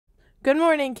Good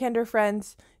morning, kinder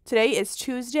friends. Today is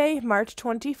Tuesday, March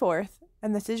 24th,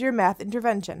 and this is your math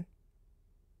intervention.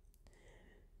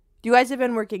 You guys have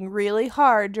been working really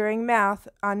hard during math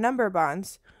on number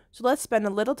bonds, so let's spend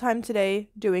a little time today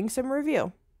doing some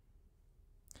review.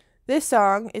 This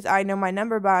song is I Know My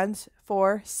Number Bonds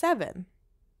for 7.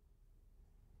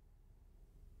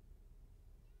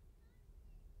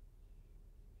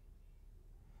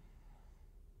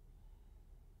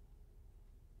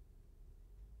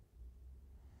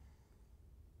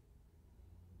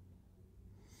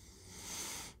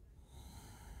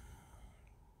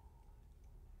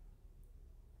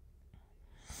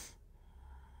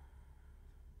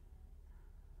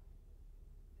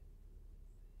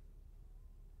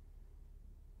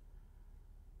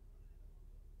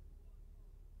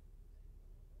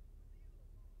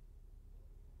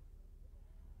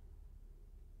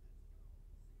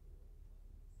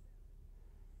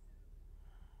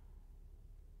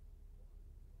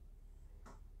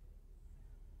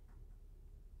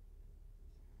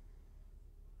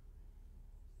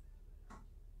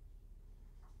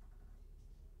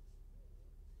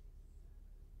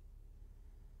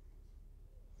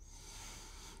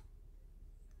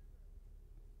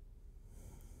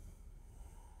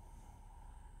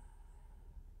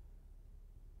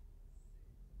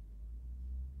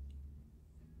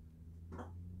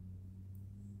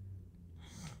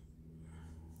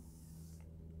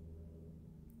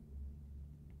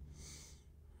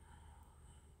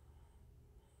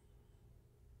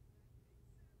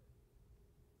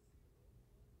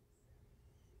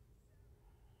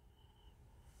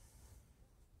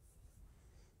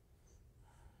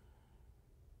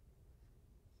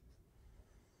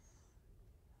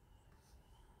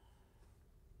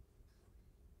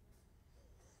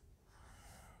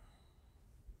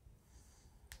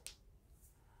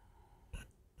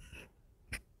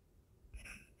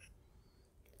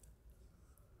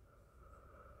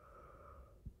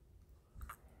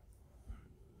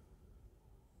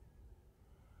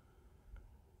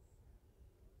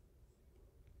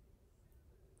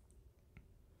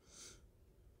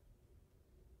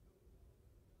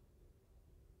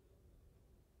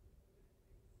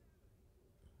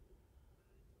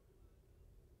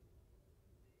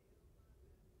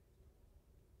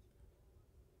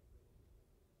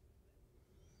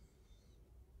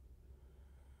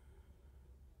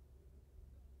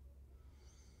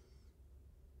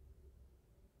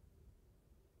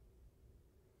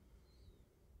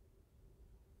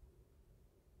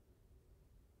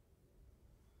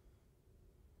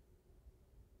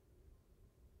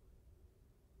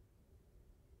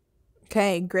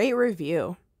 Okay, great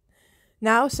review.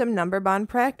 Now some number bond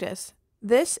practice.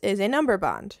 This is a number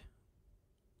bond.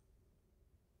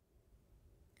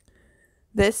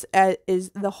 This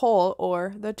is the whole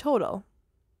or the total.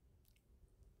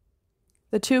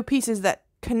 The two pieces that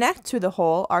connect to the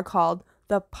whole are called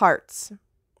the parts.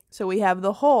 So we have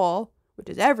the whole, which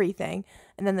is everything,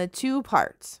 and then the two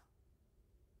parts.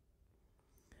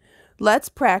 Let's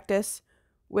practice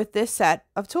with this set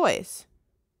of toys.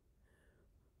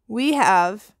 We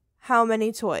have how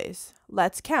many toys?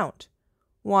 Let's count.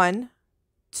 1,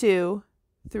 2,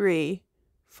 3,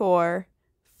 4,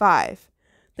 5.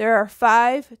 There are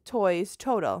 5 toys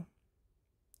total.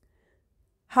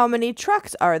 How many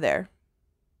trucks are there?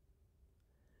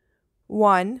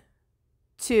 1,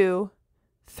 2,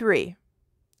 3.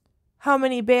 How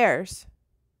many bears?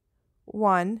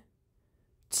 1,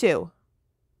 2.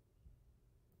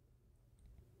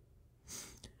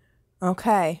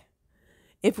 Okay.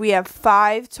 If we have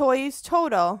 5 toys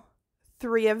total,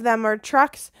 3 of them are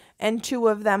trucks and 2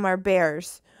 of them are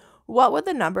bears, what would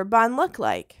the number bond look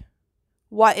like?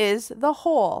 What is the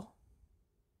whole?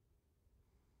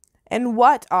 And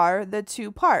what are the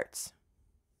two parts?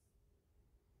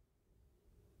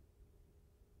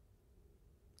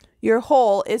 Your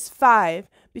whole is 5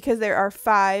 because there are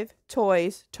 5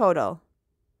 toys total.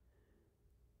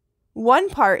 One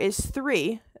part is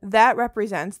 3. That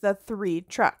represents the 3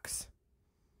 trucks.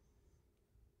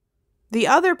 The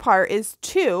other part is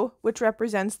 2, which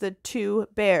represents the 2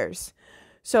 bears.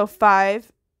 So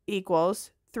 5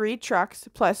 equals 3 trucks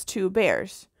plus 2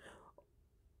 bears.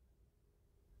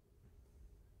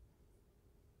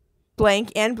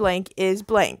 Blank and blank is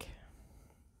blank.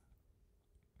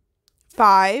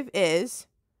 5 is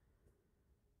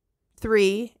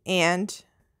 3 and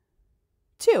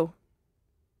 2.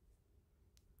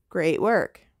 Great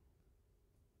work.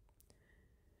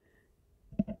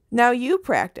 Now you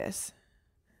practice.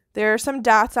 There are some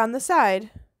dots on the side.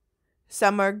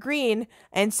 Some are green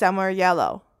and some are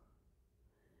yellow.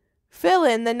 Fill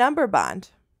in the number bond.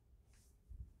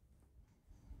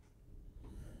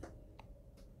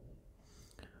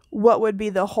 What would be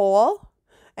the whole?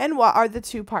 And what are the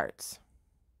two parts?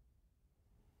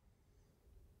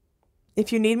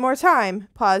 If you need more time,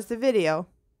 pause the video.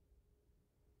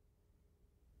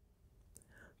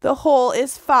 The whole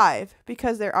is 5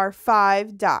 because there are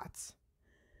 5 dots.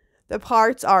 The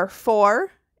parts are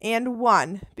 4 and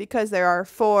 1 because there are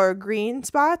 4 green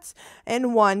spots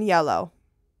and 1 yellow.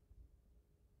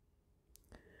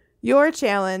 Your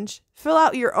challenge: fill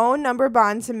out your own number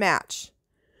bond to match.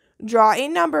 Draw a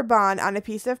number bond on a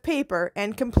piece of paper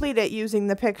and complete it using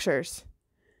the pictures.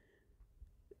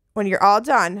 When you're all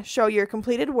done, show your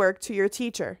completed work to your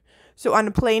teacher. So on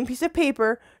a plain piece of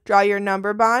paper, draw your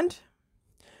number bond,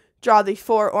 draw the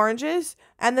 4 oranges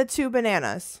and the 2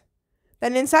 bananas.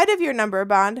 Then inside of your number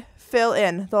bond, fill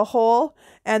in the whole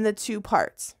and the 2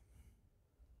 parts.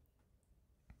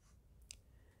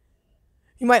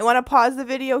 You might want to pause the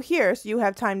video here so you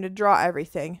have time to draw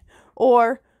everything,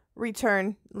 or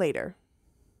return later.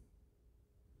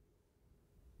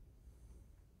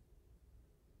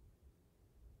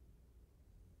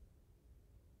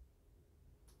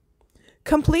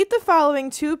 Complete the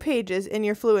following 2 pages in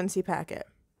your fluency packet.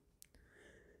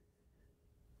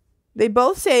 They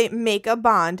both say make a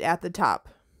bond at the top.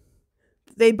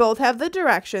 They both have the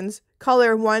directions: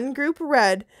 color one group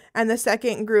red and the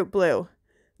second group blue.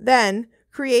 Then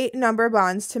create number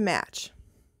bonds to match.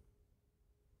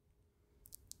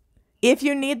 If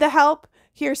you need the help,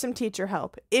 here's some teacher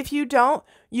help. If you don't,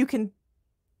 you can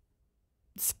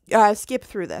skip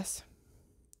through this.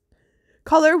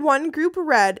 Color one group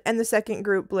red and the second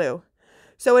group blue.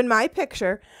 So in my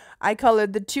picture, I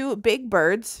colored the 2 big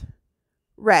birds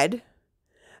red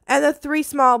and the 3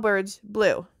 small birds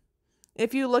blue.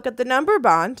 If you look at the number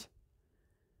bond,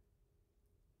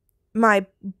 my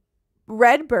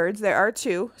red birds, there are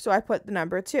 2, so I put the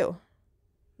number 2.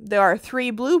 There are 3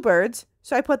 blue birds,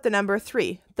 so I put the number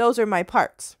 3. Those are my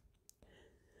parts.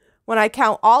 When I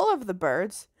count all of the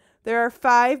birds, there are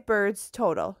 5 birds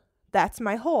total. That's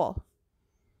my whole.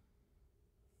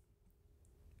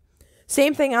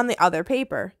 Same thing on the other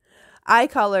paper. I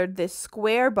colored the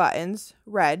square buttons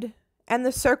red and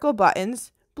the circle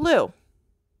buttons blue.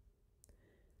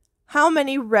 How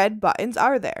many red buttons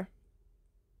are there?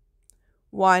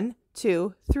 1,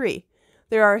 2, 3.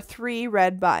 There are 3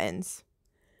 red buttons.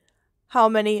 How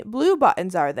many blue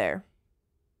buttons are there?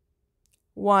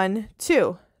 1,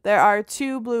 2. There are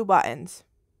 2 blue buttons.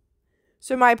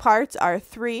 So my parts are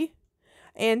 3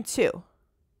 and 2.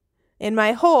 And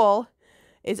my whole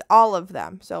is all of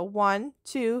them. So 1,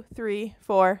 2, 3,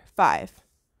 4, 5.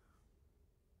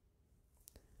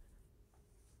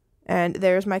 And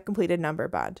there's my completed number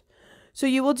bond. So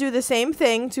you will do the same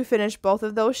thing to finish both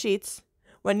of those sheets.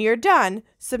 When you're done,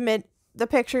 submit the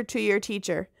picture to your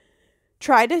teacher.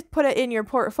 Try to put it in your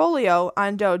portfolio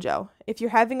on Dojo. If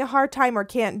you're having a hard time or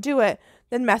can't do it,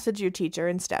 then message your teacher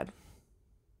instead.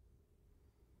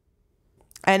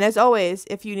 And as always,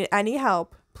 if you need any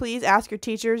help, please ask your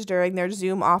teachers during their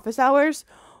Zoom office hours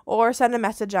or send a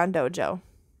message on Dojo.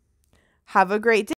 Have a great day.